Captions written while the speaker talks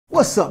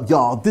What's up,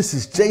 y'all? This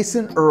is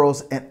Jason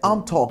Earls, and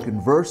I'm talking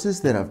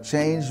verses that have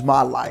changed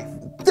my life.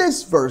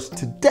 This verse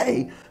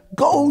today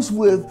goes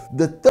with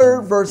the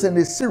third verse in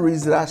this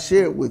series that I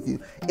shared with you.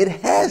 It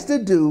has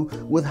to do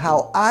with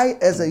how I,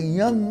 as a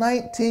young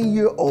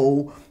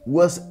 19-year-old,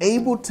 was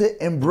able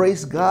to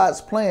embrace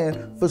God's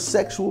plan for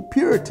sexual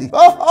purity.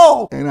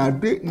 And I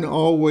didn't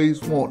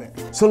always want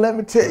it. So let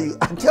me tell you,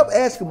 I kept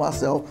asking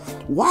myself,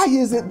 why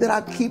is it that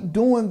I keep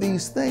doing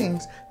these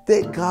things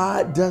that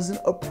God doesn't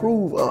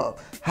approve of?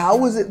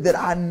 How is it that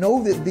I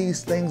know that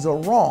these things are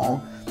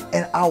wrong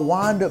and I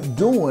wind up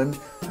doing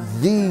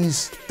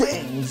these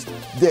things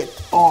that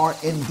are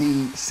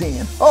indeed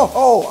sin?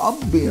 I'm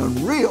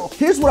being real.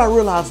 Here's what I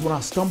realized when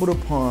I stumbled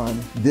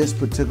upon this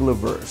particular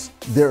verse.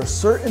 There are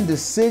certain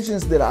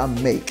decisions that I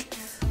make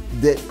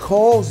that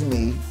cause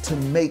me to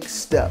make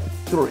step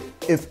 3.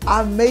 If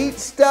I made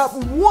step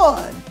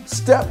 1,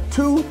 step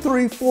 2,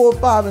 3, 4,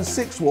 5, and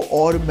 6 were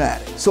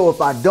automatic. So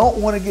if I don't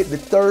want to get to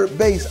third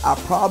base, I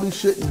probably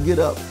shouldn't get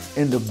up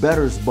in the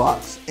better's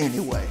box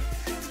anyway.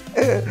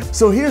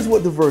 So here's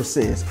what the verse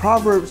says.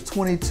 Proverbs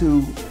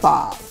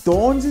 22:5.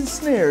 Thorns and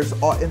snares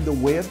are in the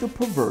way of the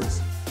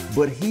perverse,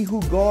 but he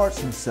who guards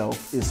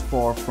himself is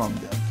far from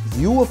them.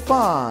 You will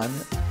find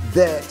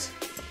that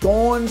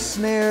thorns,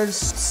 snares,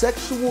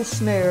 sexual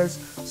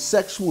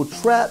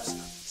traps,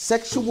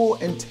 sexual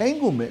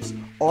entanglements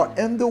are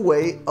in the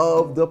way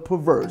of the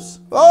perverse.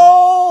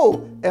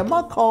 Oh, am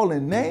I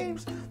calling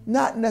names?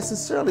 Not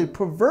necessarily.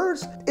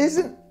 Perverse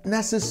isn't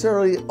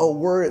necessarily a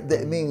word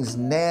that means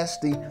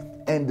nasty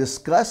and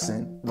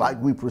disgusting like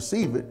we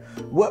perceive it.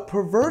 What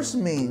perverse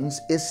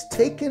means is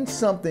taking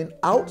something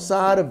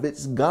outside of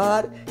its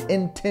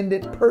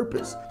God-intended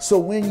purpose. So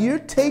when you're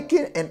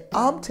taking and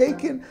I'm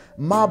taking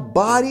my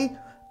body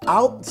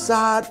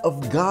outside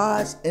of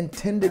God's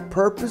intended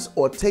purpose,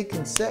 or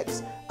taking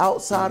sex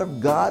outside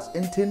of God's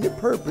intended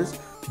purpose,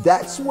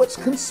 that's what's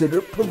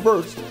considered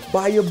perverse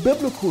by a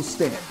biblical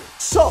standard.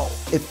 So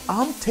if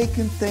I'm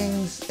taking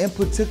things, in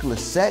particular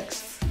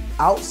sex,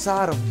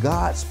 outside of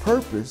God's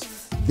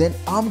purpose, then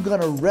I'm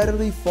gonna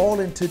readily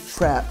fall into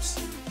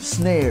traps,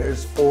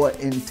 snares, or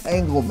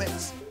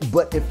entanglements.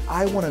 But if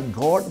I wanna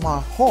guard my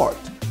heart,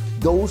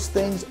 those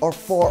things are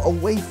far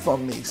away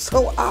from me.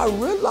 So I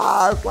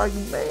realized, like,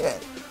 man,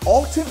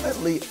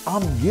 ultimately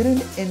I'm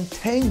getting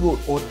entangled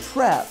or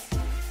trapped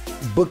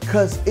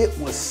because it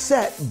was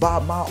set by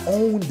my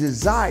own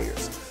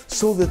desires.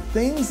 So the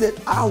things that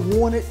I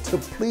wanted to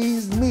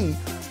please me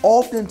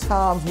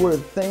oftentimes were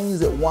the things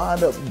that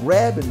wind up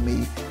grabbing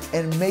me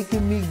and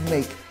making me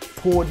make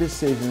poor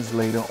decisions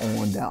later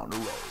on down the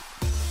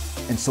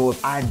road. And so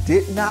if I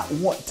did not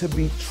want to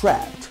be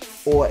trapped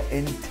or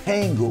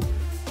entangled,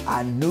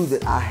 I knew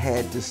that I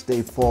had to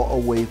stay far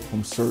away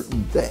from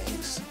certain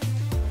things.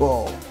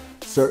 Oh,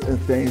 certain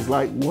things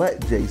like what,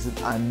 Jason?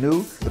 I knew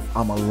if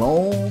I'm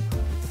alone,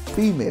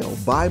 female,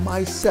 by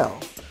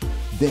myself,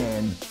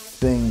 then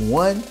thing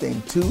 1,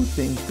 thing 2,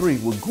 thing 3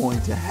 were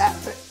going to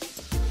happen.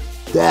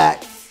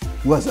 That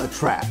was a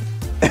trap.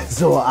 And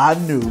so I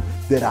knew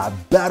that I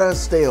better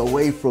stay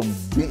away from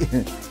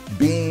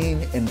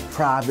being in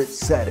private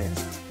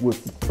settings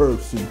with the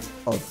person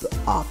of the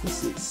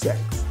opposite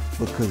sex.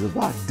 Because if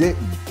I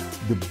didn't,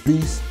 the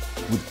beast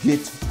would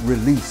get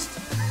released.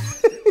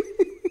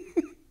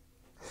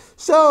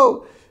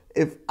 So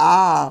if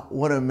I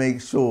want to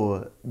make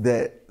sure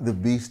that the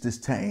beast is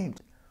tamed,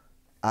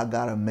 I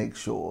got to make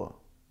sure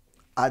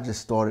I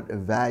just started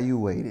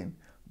evaluating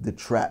the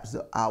traps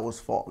that I was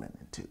falling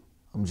into.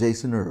 I'm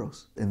Jason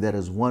Earls, and that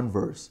is one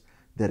verse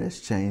that has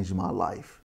changed my life.